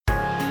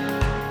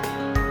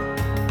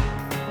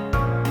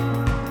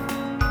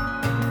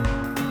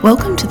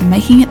Welcome to the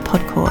Making It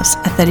Pod course,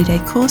 a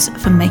 30-day course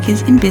for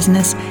makers in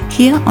business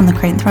here on the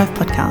Create and Thrive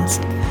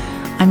podcast.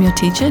 I'm your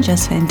teacher,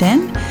 Jess Van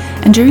Den,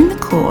 and during the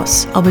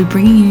course, I'll be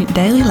bringing you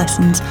daily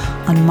lessons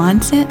on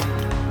mindset,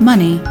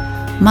 money,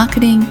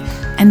 marketing,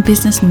 and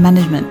business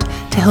management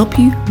to help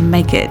you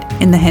make it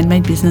in the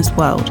handmade business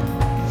world.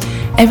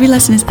 Every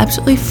lesson is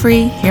absolutely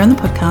free here on the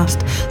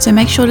podcast, so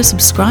make sure to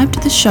subscribe to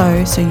the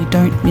show so you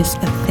don't miss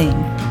a thing.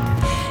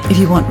 If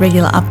you want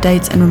regular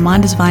updates and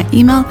reminders via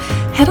email,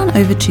 head on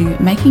over to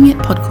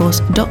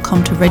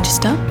makingitpodcourse.com to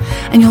register,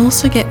 and you'll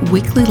also get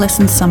weekly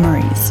lesson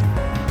summaries.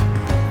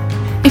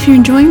 If you're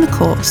enjoying the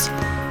course,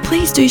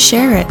 please do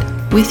share it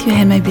with your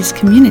Handmade Biz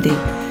community,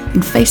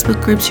 in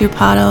Facebook groups you're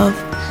part of,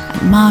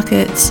 at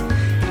markets,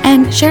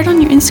 and share it on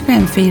your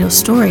Instagram feed or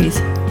stories.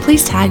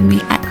 Please tag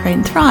me at Create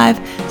and Thrive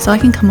so I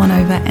can come on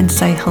over and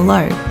say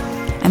hello.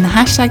 And the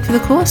hashtag for the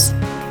course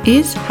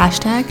is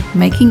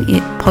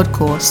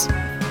 #MakingItPodcourse.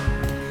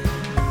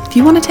 If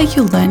you want to take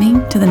your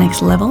learning to the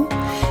next level,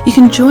 you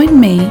can join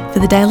me for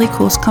the daily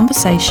course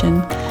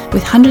conversation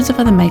with hundreds of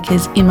other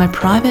makers in my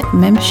private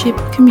membership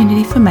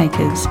community for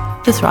makers,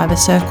 the Thriver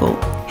Circle.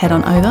 Head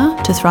on over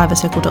to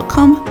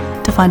thrivercircle.com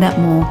to find out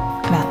more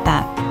about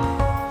that.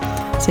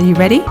 So you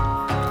ready?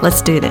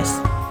 Let's do this.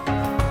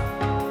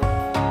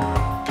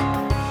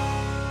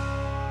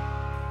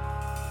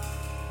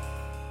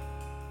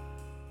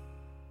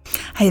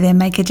 Hey there,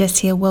 Maker Jess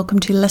here. Welcome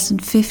to lesson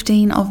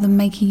 15 of the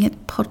Making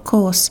It Pod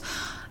course.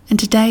 And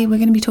today we're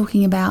going to be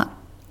talking about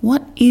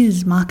what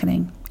is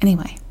marketing.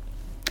 Anyway,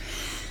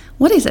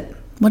 what is it?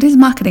 What is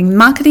marketing?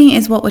 Marketing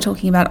is what we're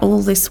talking about all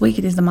this week.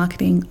 It is the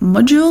marketing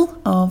module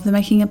of the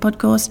Making It Pod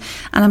course.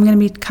 And I'm going to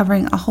be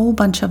covering a whole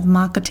bunch of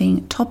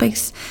marketing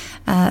topics,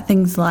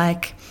 things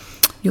like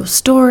your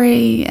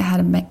story, how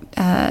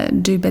to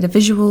do better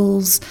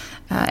visuals,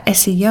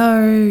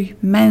 SEO,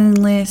 mailing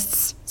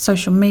lists,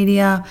 social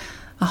media,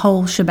 a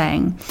whole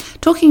shebang,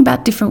 talking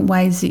about different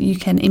ways that you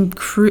can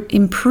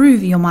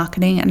improve your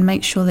marketing and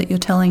make sure that you're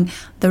telling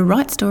the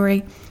right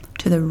story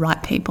to the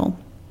right people.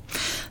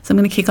 So I'm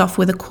going to kick off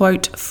with a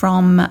quote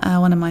from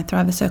one of my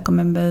Thriver Circle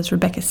members,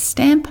 Rebecca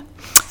Stamp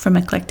from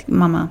Eclectic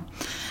Mama.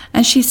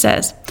 And she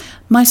says,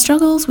 "My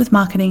struggles with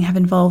marketing have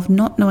involved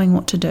not knowing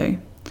what to do,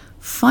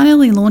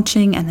 finally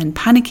launching and then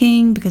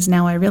panicking because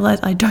now I realize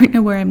I don't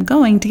know where I'm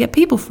going to get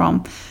people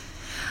from.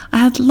 I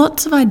had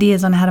lots of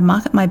ideas on how to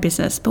market my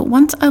business, but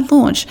once I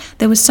launched,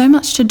 there was so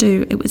much to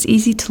do, it was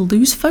easy to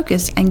lose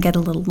focus and get a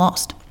little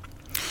lost.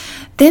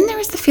 Then there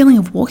is the feeling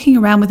of walking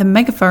around with a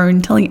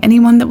megaphone telling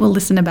anyone that will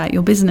listen about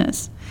your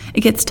business.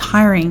 It gets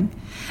tiring.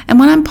 And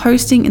when I'm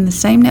posting in the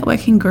same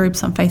networking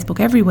groups on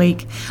Facebook every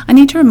week, I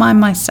need to remind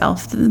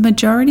myself that the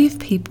majority of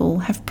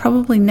people have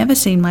probably never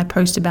seen my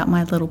post about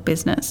my little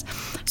business,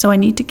 so I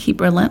need to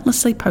keep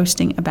relentlessly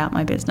posting about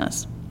my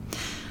business.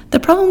 The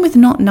problem with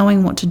not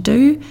knowing what to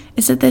do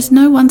is that there's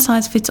no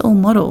one-size-fits-all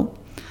model.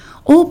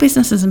 All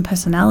businesses and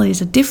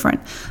personalities are different,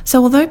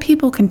 so although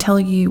people can tell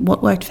you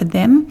what worked for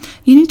them,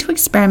 you need to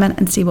experiment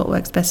and see what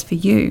works best for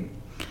you.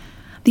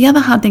 The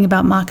other hard thing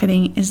about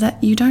marketing is that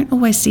you don't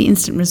always see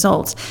instant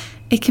results.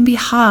 It can be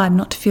hard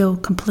not to feel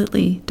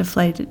completely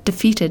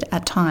defeated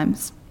at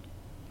times."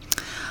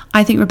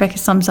 I think Rebecca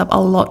sums up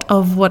a lot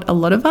of what a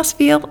lot of us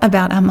feel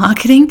about our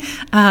marketing.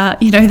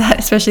 That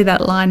especially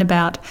that line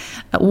about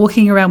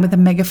walking around with a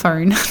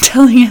megaphone,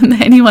 telling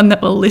anyone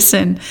that will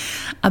listen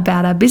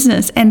about our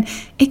business. And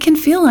it can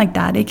feel like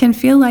that. It can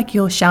feel like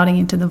you're shouting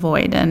into the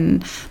void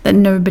and that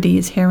nobody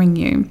is hearing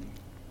you.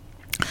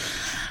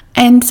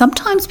 And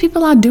sometimes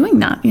people are doing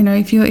that.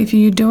 If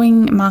you're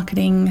doing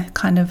marketing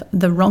kind of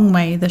the wrong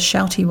way, the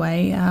shouty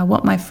way,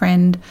 what my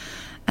friend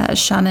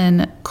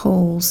Shannon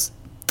calls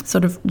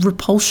sort of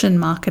repulsion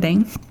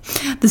marketing,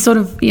 the sort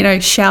of,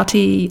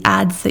 shouty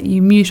ads that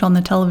you mute on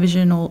the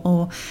television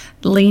or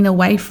lean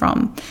away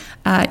from.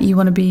 You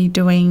want to be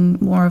doing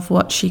more of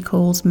what she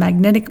calls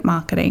magnetic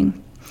marketing.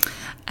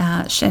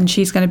 And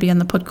she's going to be on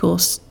the pod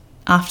course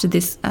after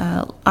this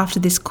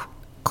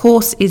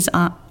course is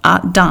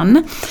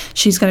done.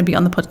 She's going to be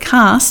on the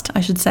podcast,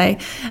 I should say,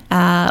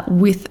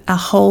 with a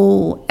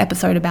whole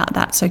episode about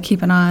that. So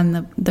keep an eye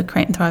on the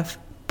Create and Thrive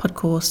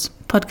podcast.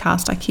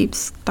 I keep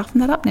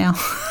stuffing that up now.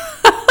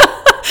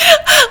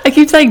 I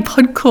keep saying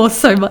podcast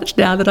so much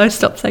now that I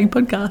stopped saying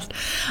podcast.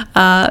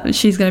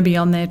 She's going to be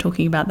on there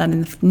talking about that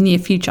in the near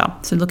future,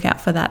 so look out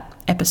for that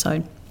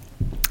episode.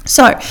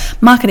 So,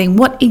 marketing.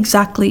 What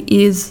exactly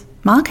is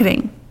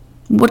marketing?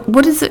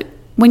 What is it?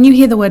 When you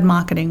hear the word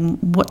marketing,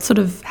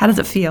 how does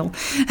it feel?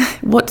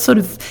 What sort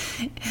of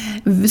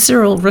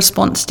visceral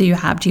response do you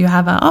have? Do you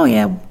have a, oh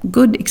yeah,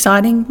 good,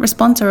 exciting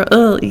response, or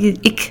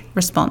ick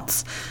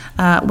response?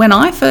 When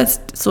I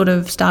first sort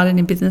of started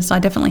in business, I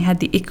definitely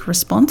had the ick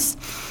response.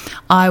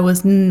 I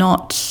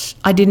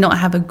did not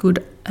have a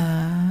good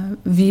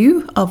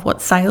view of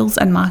what sales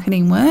and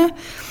marketing were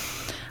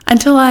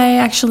until I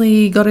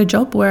actually got a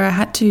job where I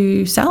had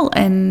to sell,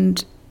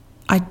 and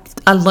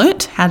I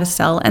learnt how to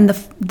sell, and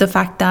the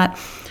fact that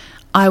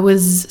I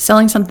was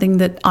selling something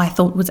that I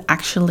thought was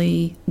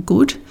actually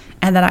good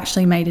and that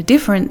actually made a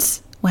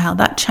difference wow,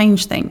 that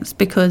changed things,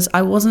 because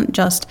I wasn't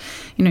just,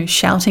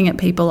 shouting at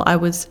people. I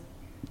was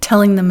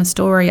telling them a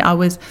story. I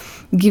was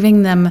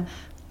giving them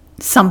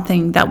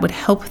something that would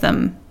help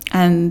them,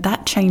 and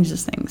that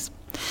changes things.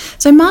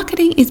 So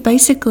marketing is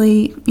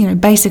basically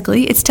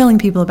it's telling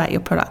people about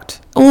your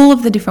product, all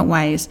of the different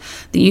ways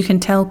that you can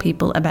tell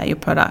people about your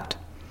product.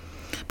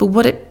 But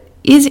what it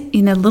is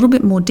in a little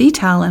bit more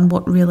detail, and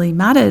what really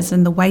matters,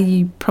 and the way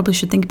you probably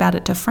should think about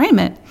it to frame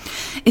it,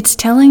 it's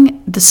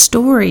telling the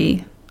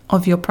story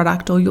of your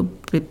product or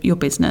your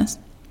business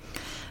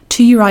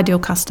to your ideal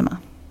customer.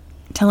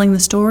 Telling the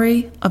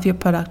story of your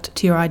product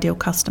to your ideal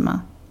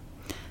customer.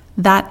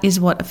 That is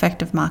what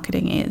effective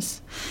marketing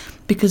is,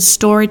 because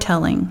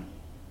storytelling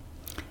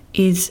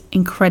is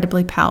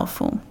incredibly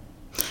powerful.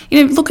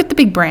 Look at the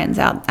big brands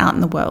out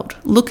in the world.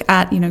 Look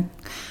at,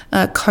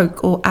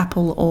 Coke or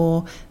Apple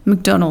or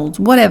McDonald's,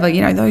 whatever,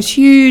 those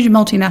huge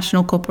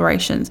multinational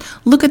corporations.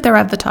 Look at their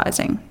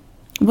advertising.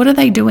 What are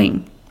they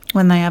doing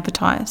when they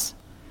advertise?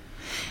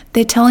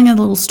 They're telling a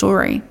little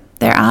story.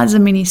 Their ads are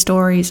mini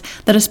stories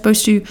that are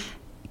supposed to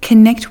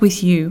connect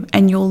with you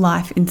and your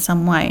life in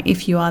some way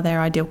if you are their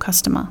ideal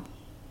customer.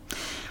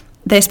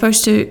 They're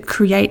supposed to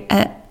create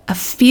a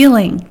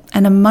feeling,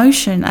 an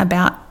emotion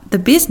about the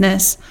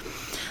business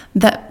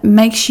that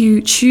makes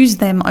you choose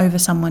them over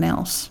someone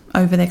else,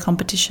 over their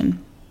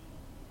competition.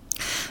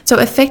 So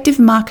effective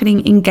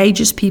marketing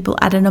engages people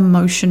at an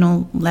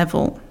emotional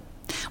level.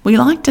 We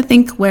like to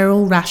think we're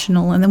all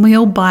rational and then we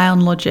all buy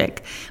on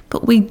logic,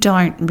 but we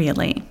don't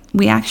really.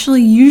 We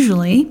actually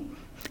usually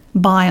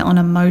buy on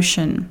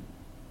emotion.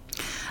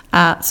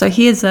 So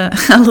here's a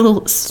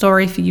little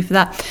story for you for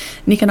that.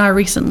 Nick and I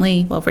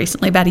recently,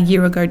 about a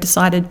year ago,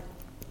 decided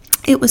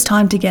it was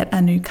time to get a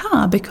new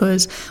car,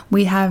 because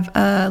we have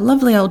a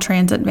lovely old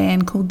transit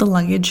van called The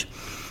Luggage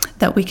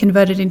that we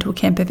converted into a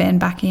camper van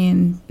back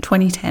in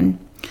 2010.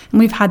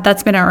 And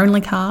that's been our only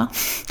car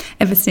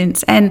ever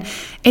since. And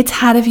it's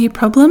had a few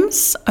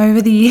problems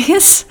over the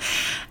years,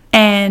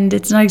 and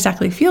it's not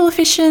exactly fuel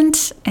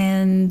efficient.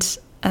 And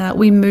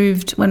when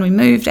we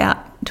moved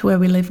out to where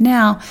we live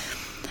now,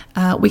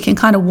 we can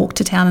kind of walk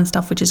to town and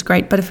stuff, which is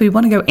great. But if we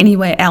want to go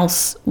anywhere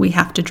else, we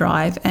have to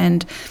drive.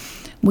 And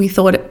we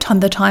thought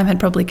the time had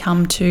probably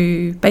come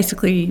to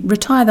basically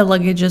retire the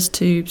luggages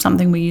to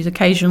something we use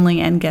occasionally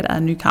and get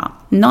a new car.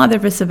 Neither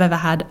of us have ever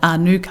had a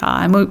new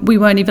car, and we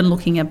weren't even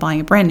looking at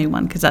buying a brand new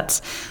one, because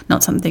that's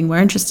not something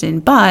we're interested in.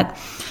 But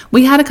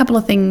we had a couple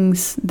of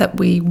things that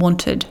we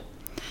wanted.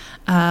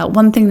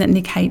 One thing that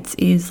Nick hates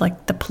is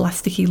like the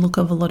plasticky look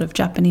of a lot of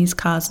Japanese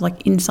cars,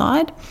 like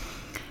inside.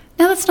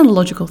 Now, that's not a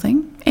logical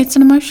thing. It's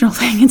an emotional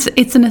thing.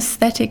 It's an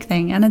aesthetic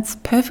thing, and it's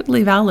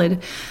perfectly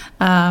valid.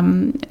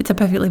 It's a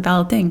perfectly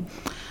valid thing.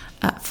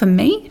 For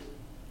me,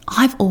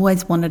 I've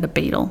always wanted a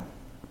Beetle.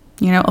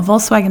 A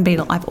Volkswagen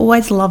Beetle. I've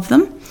always loved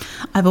them.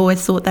 I've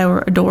always thought they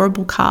were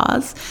adorable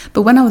cars.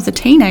 But when I was a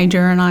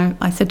teenager, and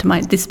I said to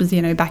this was,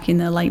 back in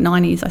the late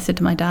 90s, I said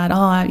to my dad,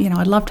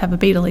 I'd love to have a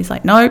Beetle. He's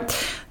like, no,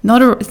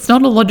 it's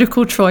not a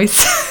logical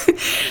choice.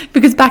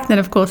 Because back then,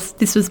 of course,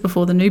 this was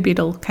before the new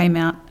Beetle came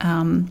out,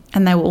 and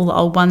they were all the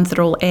old ones that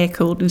are all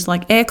air-cooled. It was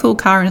like, air-cooled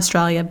car in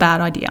Australia,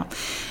 bad idea.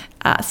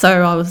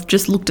 So I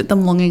just looked at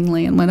them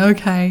longingly and went,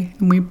 okay.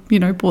 And we,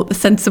 bought the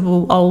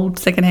sensible old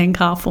secondhand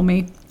car for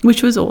me,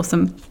 which was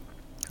awesome.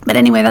 But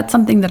anyway, that's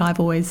something that I've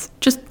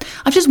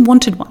just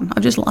wanted one.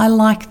 I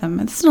like them.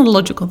 It's not a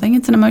logical thing.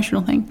 It's an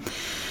emotional thing.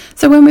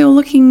 So when we were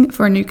looking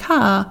for a new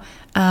car,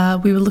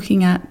 we were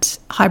looking at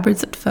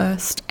hybrids at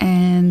first,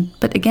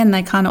 but again,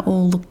 they kind of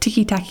all look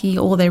ticky-tacky,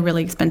 or they're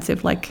really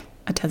expensive, like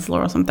a Tesla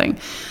or something.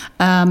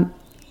 And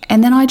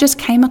then I just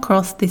came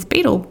across this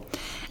Beetle,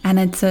 and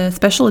it's a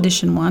special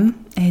edition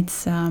one.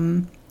 It's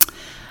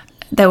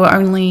there were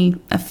only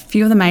a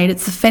few of them made.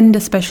 It's the Fender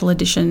Special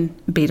Edition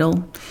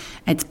Beetle.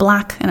 It's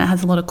black and it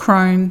has a lot of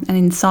chrome, and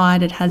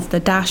inside it has the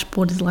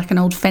dashboard is like an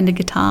old Fender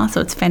guitar.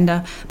 So it's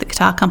Fender, the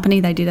guitar company.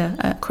 They did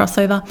a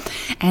crossover,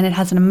 and it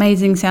has an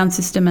amazing sound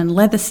system and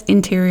leather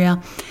interior.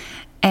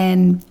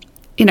 And,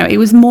 it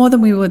was more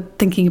than we were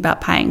thinking about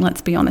paying,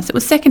 let's be honest. It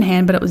was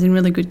secondhand, but it was in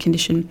really good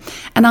condition.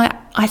 And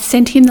I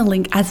sent him the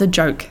link as a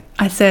joke.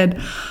 I said,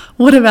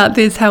 what about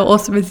this? How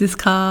awesome is this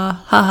car?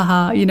 Ha ha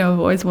ha. I've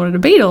always wanted a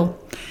Beetle.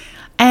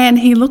 And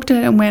he looked at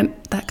it and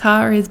went, that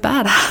car is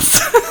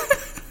badass.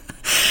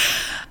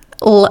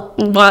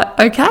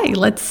 Okay,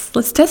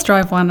 let's test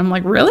drive one. I'm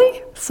like,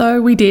 really?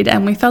 So we did,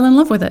 and we fell in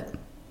love with it.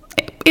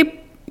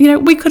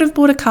 We could have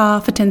bought a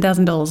car for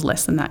 $10,000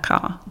 less than that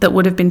car that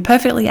would have been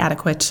perfectly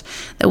adequate,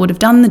 that would have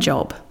done the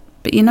job.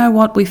 But you know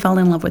what? We fell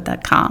in love with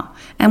that car,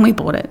 and we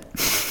bought it.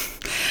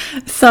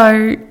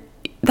 So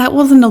that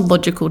wasn't a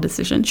logical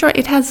decision. Sure,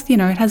 it has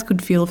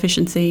good fuel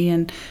efficiency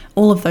and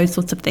all of those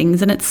sorts of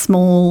things, and it's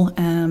small.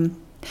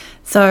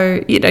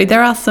 So,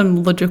 there are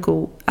some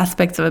logical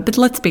aspects of it, but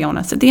let's be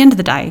honest, at the end of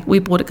the day, we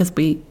bought it because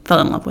we fell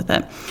in love with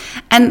it.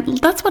 And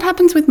that's what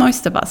happens with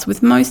most of us.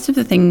 With most of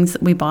the things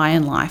that we buy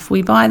in life,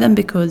 we buy them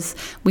because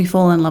we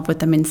fall in love with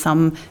them in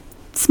some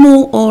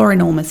small or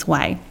enormous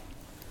way.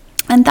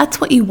 And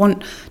that's what you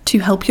want to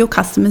help your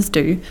customers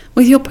do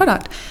with your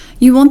product.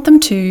 You want them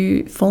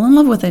to fall in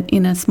love with it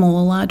in a small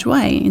or large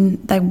way.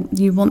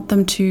 You want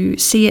them to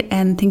see it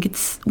and think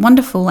it's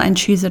wonderful and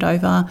choose it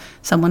over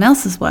someone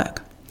else's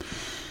work.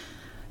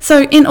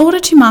 So in order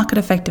to market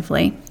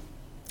effectively,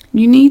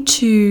 you need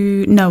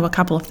to know a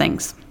couple of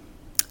things.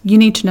 You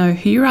need to know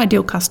who your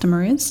ideal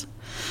customer is.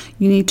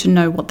 You need to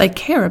know what they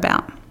care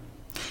about.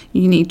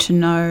 You need to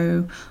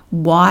know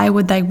why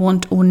would they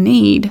want or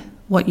need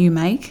what you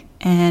make,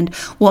 and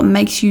what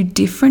makes you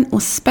different or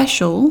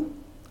special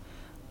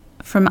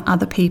from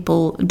other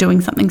people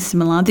doing something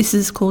similar. This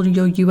is called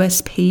your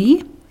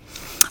USP,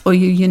 or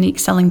your unique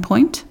selling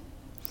point.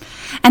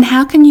 And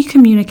how can you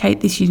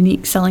communicate this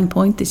unique selling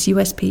point, this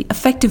USP,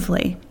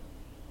 effectively?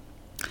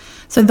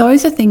 So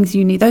those are things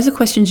you need, those are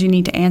questions you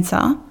need to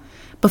answer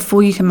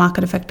before you can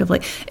market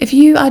effectively. If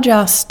you are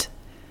just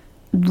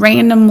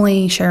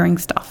randomly sharing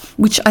stuff,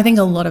 which I think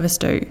a lot of us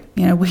do,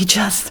 we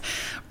just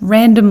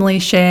randomly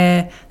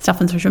share stuff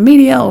on social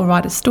media or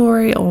write a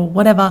story or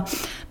whatever.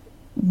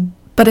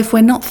 But if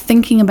we're not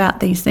thinking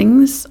about these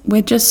things,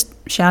 we're just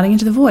shouting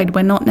into the void.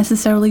 We're not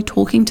necessarily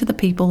talking to the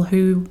people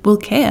who will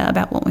care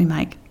about what we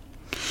make.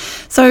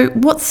 So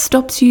what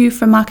stops you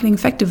from marketing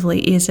effectively?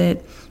 Is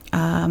it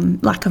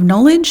lack of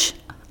knowledge,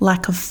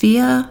 lack of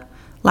fear,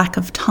 lack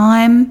of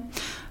time?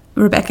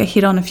 Rebecca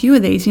hit on a few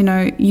of these.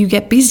 You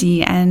get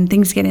busy and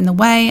things get in the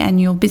way, and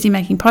you're busy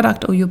making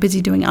product, or you're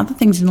busy doing other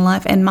things in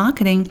life, and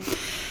marketing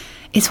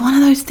is one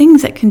of those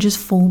things that can just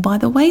fall by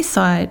the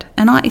wayside.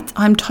 And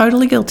I'm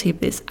totally guilty of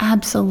this,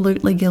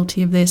 absolutely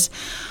guilty of this,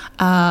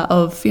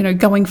 of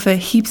going for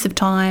heaps of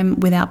time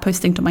without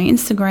posting to my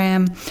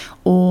Instagram,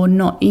 or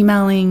not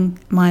emailing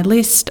my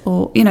list,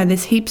 or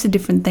there's heaps of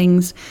different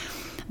things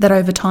that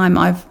over time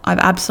I've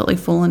absolutely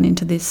fallen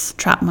into this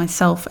trap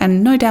myself,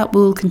 and no doubt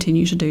will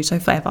continue to do so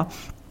forever.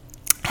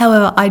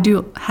 However, I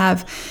do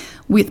have,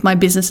 with my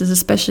businesses,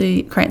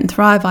 especially Create and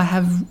Thrive, I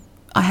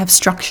have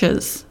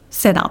structures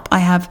set up. I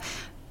have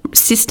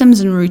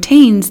systems and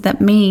routines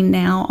that mean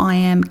now I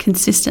am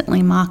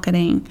consistently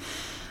marketing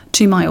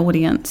to my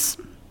audience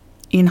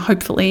in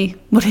hopefully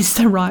what is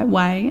the right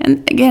way. And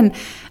again,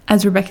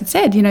 as Rebecca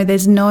said,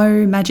 there's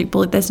no magic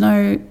bullet, there's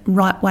no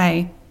right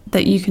way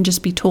that you can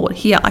just be taught.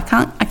 Here, I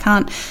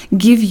can't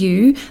give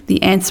you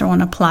the answer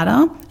on a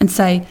platter and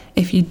say,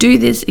 if you do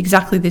this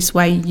exactly this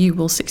way, you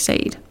will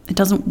succeed. It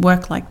doesn't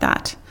work like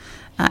that.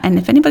 And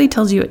if anybody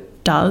tells you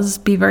it does,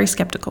 be very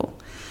skeptical,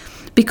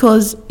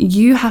 because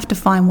you have to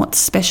find what's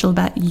special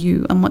about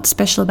you and what's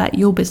special about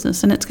your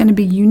business, and it's going to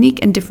be unique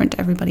and different to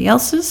everybody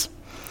else's.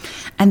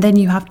 And then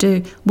you have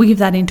to weave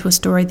that into a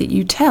story that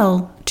you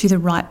tell to the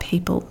right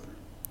people.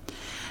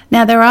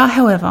 Now, there are,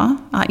 however,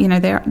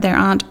 there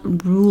aren't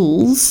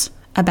rules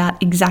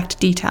about exact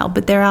detail,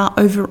 but there are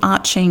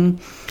overarching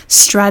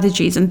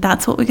strategies, and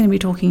that's what we're going to be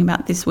talking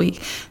about this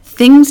week.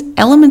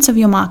 Elements of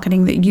your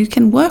marketing that you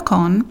can work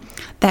on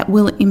that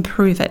will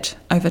improve it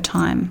over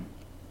time.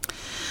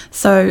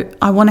 So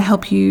I want to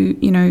help you,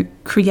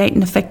 create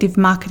an effective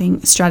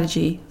marketing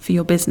strategy for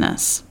your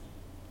business.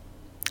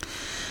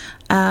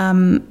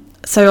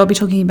 So I'll be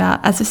talking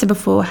about, as I said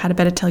before, how to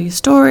better tell your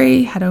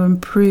story, how to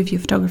improve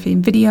your photography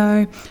and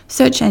video,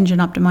 search engine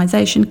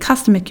optimization,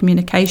 customer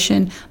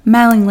communication,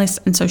 mailing lists,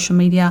 and social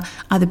media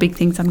are the big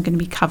things I'm going to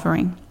be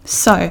covering.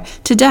 So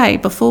today,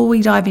 before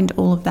we dive into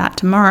all of that,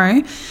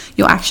 tomorrow,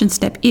 your action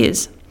step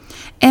is,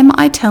 am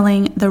I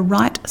telling the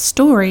right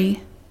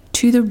story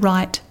to the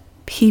right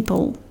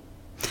people?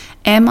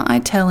 Am I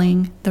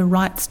telling the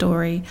right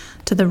story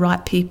to the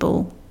right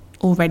people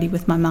already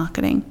with my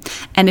marketing?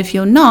 And if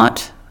you're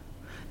not,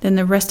 then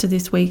the rest of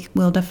this week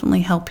will definitely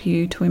help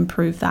you to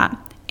improve that.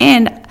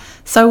 And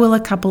so will a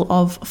couple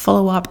of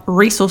follow-up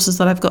resources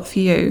that I've got for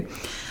you.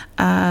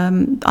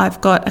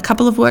 I've got a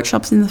couple of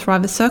workshops in the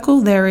Thriver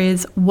Circle. There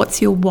is What's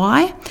Your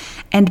Why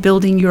and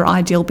Building Your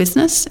Ideal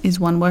Business is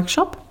one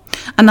workshop.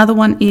 Another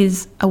one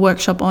is a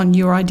workshop on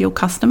Your Ideal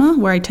Customer,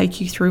 where I take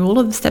you through all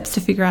of the steps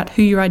to figure out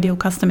who your ideal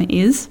customer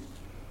is.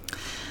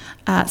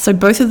 So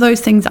both of those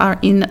things are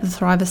in the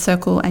Thriver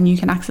Circle, and you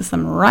can access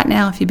them right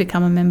now if you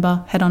become a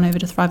member. Head on over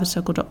to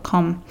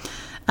thrivercircle.com.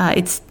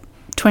 It's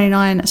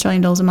 $29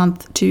 Australian dollars a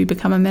month to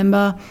become a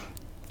member.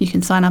 You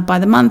can sign up by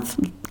the month,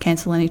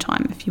 cancel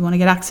anytime if you want to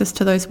get access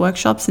to those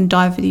workshops and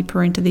dive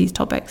deeper into these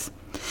topics.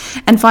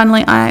 And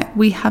finally,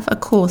 we have a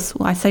course.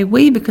 Well, I say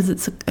we because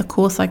it's a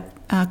course I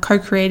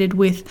co-created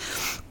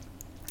with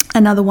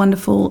another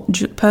wonderful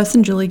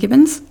person, Julie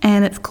Gibbons,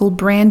 and it's called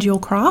Brand Your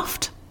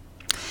Craft.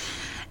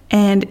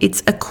 And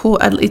it's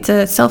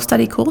a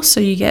self-study course, so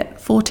you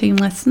get 14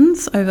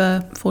 lessons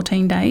over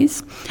 14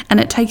 days, and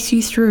it takes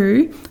you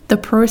through the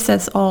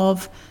process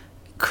of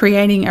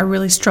creating a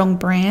really strong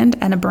brand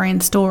and a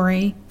brand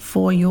story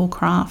for your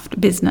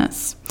craft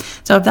business.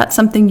 So if that's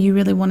something you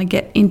really want to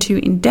get into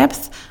in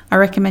depth, I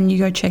recommend you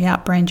go check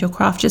out Brand Your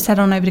Craft. Just head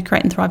on over to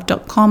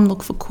createandthrive.com,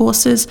 look for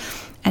courses,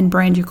 and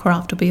Brand Your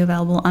Craft will be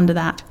available under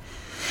that.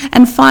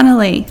 And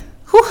finally,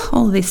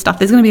 all of this stuff.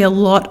 There's going to be a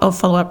lot of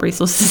follow-up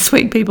resources this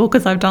week, people,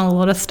 because I've done a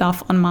lot of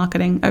stuff on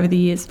marketing over the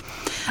years.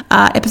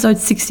 Episode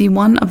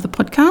 61 of the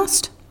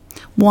podcast,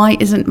 Why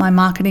Isn't My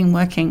Marketing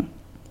Working?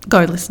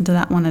 Go listen to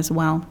that one as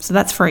well. So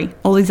that's free.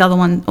 All these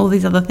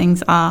other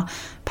things are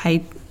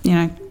paid,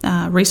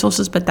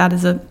 resources, but that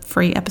is a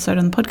free episode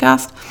on the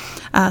podcast.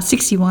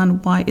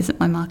 61, Why Isn't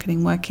My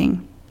Marketing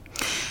Working?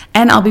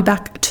 And I'll be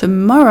back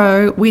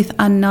tomorrow with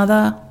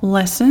another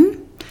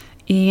lesson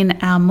in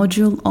our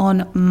module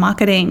on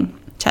marketing.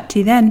 Chat to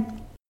you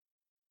then.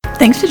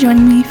 Thanks for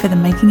joining me for the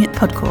Making It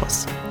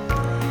Podcourse.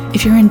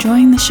 If you're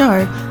enjoying the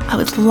show, I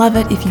would love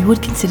it if you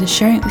would consider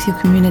sharing it with your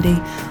community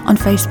on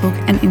Facebook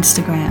and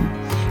Instagram.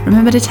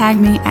 Remember to tag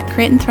me at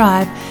Create and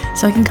Thrive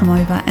so I can come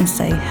over and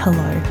say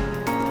hello.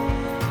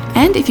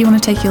 And if you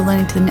want to take your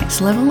learning to the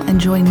next level and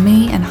join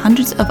me and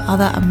hundreds of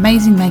other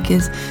amazing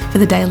makers for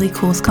the daily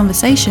course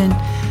conversation,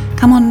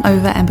 come on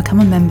over and become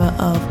a member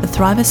of the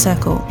Thriver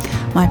Circle,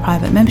 my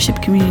private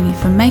membership community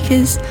for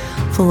makers,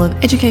 full of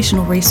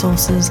educational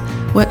resources,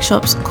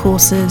 workshops,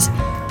 courses,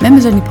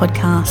 members-only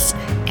podcasts,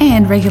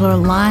 and regular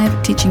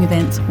live teaching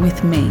events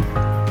with me.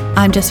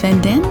 I'm Jess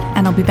Van Den,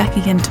 and I'll be back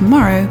again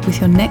tomorrow with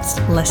your next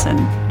lesson.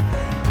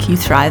 Keep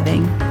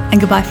thriving, and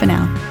goodbye for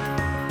now.